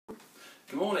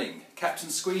Good morning, Captain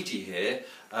Squeegee here.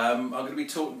 I'm going to be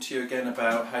talking to you again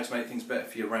about how to make things better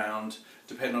for your round.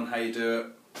 Depending on how you do it,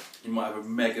 you might have a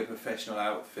mega professional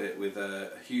outfit with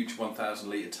a huge 1,000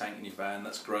 litre tank in your van.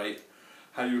 That's great.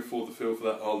 How you afford the fuel for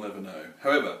that, I'll never know.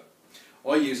 However,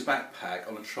 I use a backpack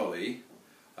on a trolley.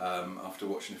 After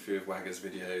watching a few of Wagger's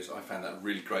videos, I found that a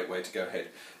really great way to go ahead.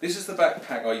 This is the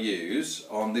backpack I use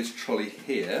on this trolley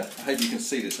here. I hope you can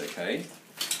see this okay.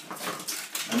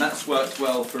 And that's worked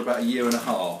well for about a year and a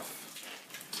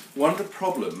half. One of the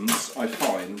problems I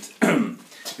find,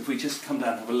 if we just come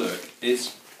down and have a look,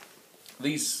 is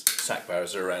these sack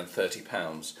barrows are around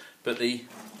 £30, but the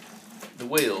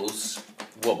wheels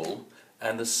wobble,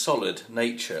 and the solid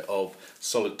nature of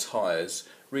solid tyres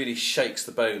really shakes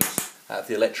the bones out of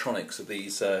the electronics of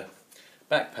these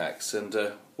backpacks. And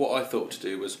what I thought to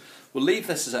do was, we'll leave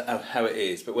this as how it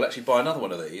is, but we'll actually buy another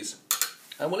one of these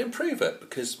and we'll improve it,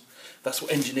 because that's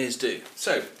what engineers do.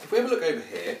 So, if we have a look over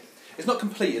here, it's not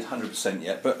completed 100%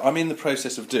 yet, but I'm in the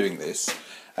process of doing this.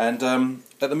 And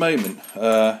at the moment,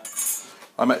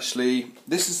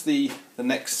 this is the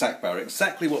next sack barrow,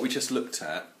 exactly what we just looked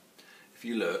at, if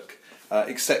you look,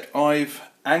 except I've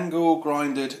angle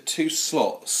grinded 2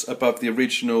 slots above the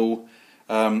original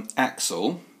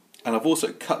axle, and I've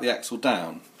also cut the axle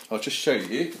down. I'll just show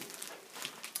you.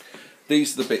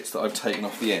 These are the bits that I've taken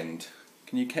off the end.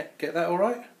 Can you get that all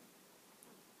right?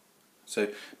 So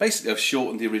basically I've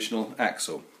shortened the original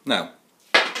axle. Now,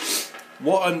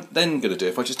 what I'm then going to do,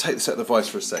 if I just take this out of the vise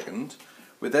for a second,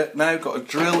 we've now got a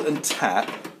drill and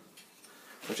tap.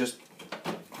 I'll just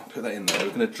put that in there.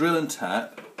 We're going to drill and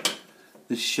tap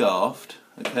this shaft,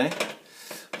 okay?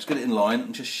 Just get it in line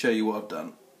and just show you what I've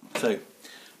done. So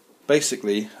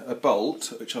basically a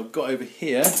bolt, which I've got over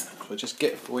here, if I just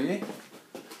get for you.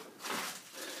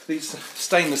 These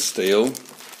stainless steel,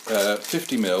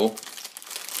 50mm.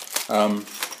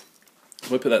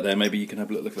 If I put that there, maybe you can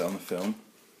have a look at that on the film.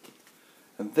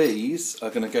 And these are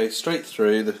going to go straight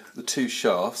through the 2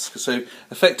 shafts. So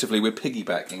effectively we're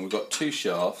piggybacking. We've got 2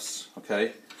 shafts,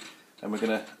 okay, and we're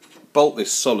going to bolt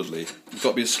this solidly. It's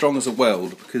got to be as strong as a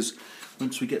weld, because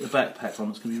once we get the backpack on,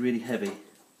 it's going to be really heavy.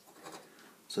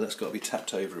 So that's got to be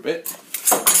tapped over a bit.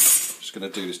 Just going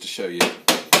to do this to show you.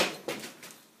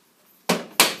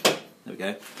 There we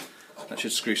go. That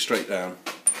should screw straight down.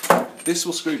 This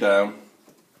will screw down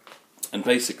and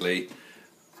basically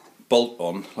bolt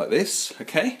on like this,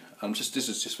 okay? This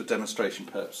is just for demonstration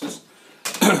purposes.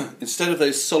 Instead of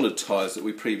those solid tyres that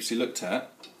we previously looked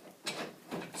at,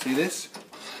 see this?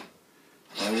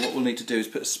 Now what we'll need to do is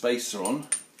put a spacer on,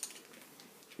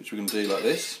 which we're going to do like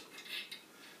this,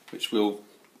 which will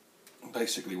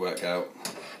basically work out.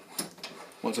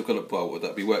 Once I've got it bolted,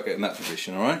 that'll be work out in that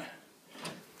position, alright?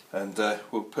 And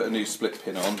we'll put a new split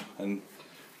pin on, and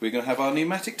we're going to have our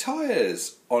pneumatic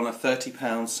tyres on a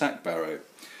 £30 sack barrow.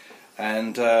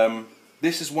 And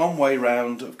this is one way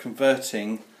round of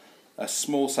converting a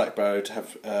small sack barrow to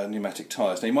have pneumatic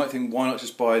tyres. Now you might think, why not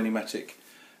just buy a pneumatic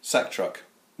sack truck?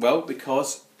 Well,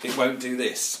 because it won't do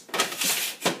this.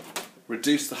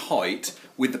 Reduce the height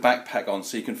with the backpack on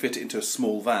so you can fit it into a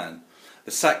small van.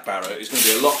 The sack barrow is going to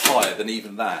be a lot higher than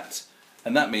even that,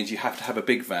 and that means you have to have a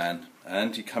big van,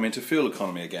 and you come into fuel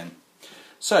economy again.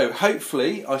 So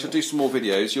hopefully I shall do some more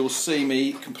videos. You'll see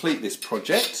me complete this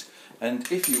project,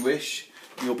 and if you wish,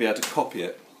 you'll be able to copy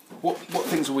it. What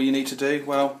things will you need to do?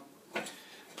 Well,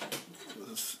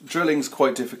 drilling's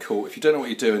quite difficult. If you don't know what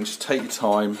you're doing, just take your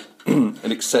time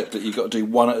and accept that you've got to do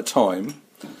one at a time.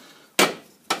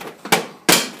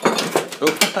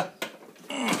 Oh.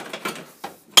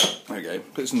 There we go,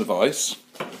 put this in the vise.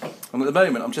 And at the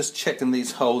moment I'm just checking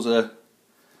these holes are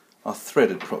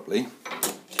threaded properly.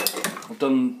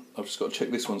 I've just got to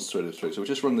check this one's threaded through, so we'll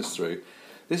just run this through.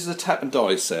 This is a tap and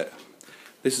die set.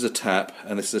 This is a tap,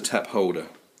 and this is a tap holder.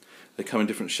 They come in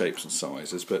different shapes and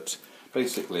sizes, but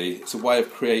basically it's a way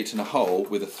of creating a hole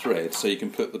with a thread so you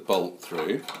can put the bolt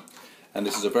through. And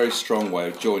this is a very strong way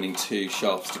of joining 2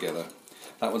 shafts together.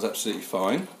 That one's absolutely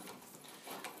fine.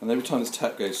 And every time this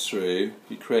tap goes through,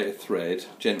 you create a thread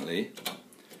gently,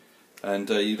 and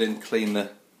you then clean the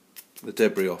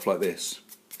debris off like this.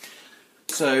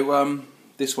 So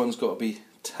this one's got to be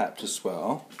tapped as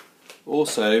well.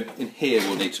 Also in here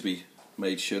will need to be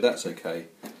made sure that's okay.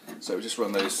 So we'll just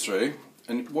run those through.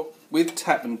 And with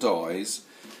tap and dies,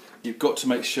 you've got to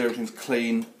make sure everything's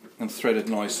clean and threaded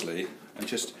nicely, and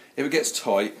just, if it gets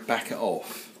tight, back it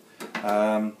off.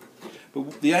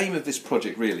 But the aim of this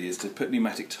project really is to put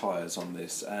pneumatic tyres on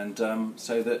this, and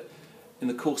so that in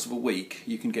the course of a week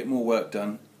you can get more work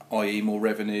done, i.e. more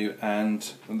revenue,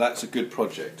 and that's a good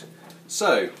project.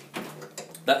 So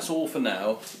that's all for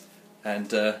now.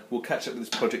 and we'll catch up with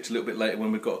this project a little bit later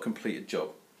when we've got a completed job.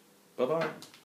 Bye bye.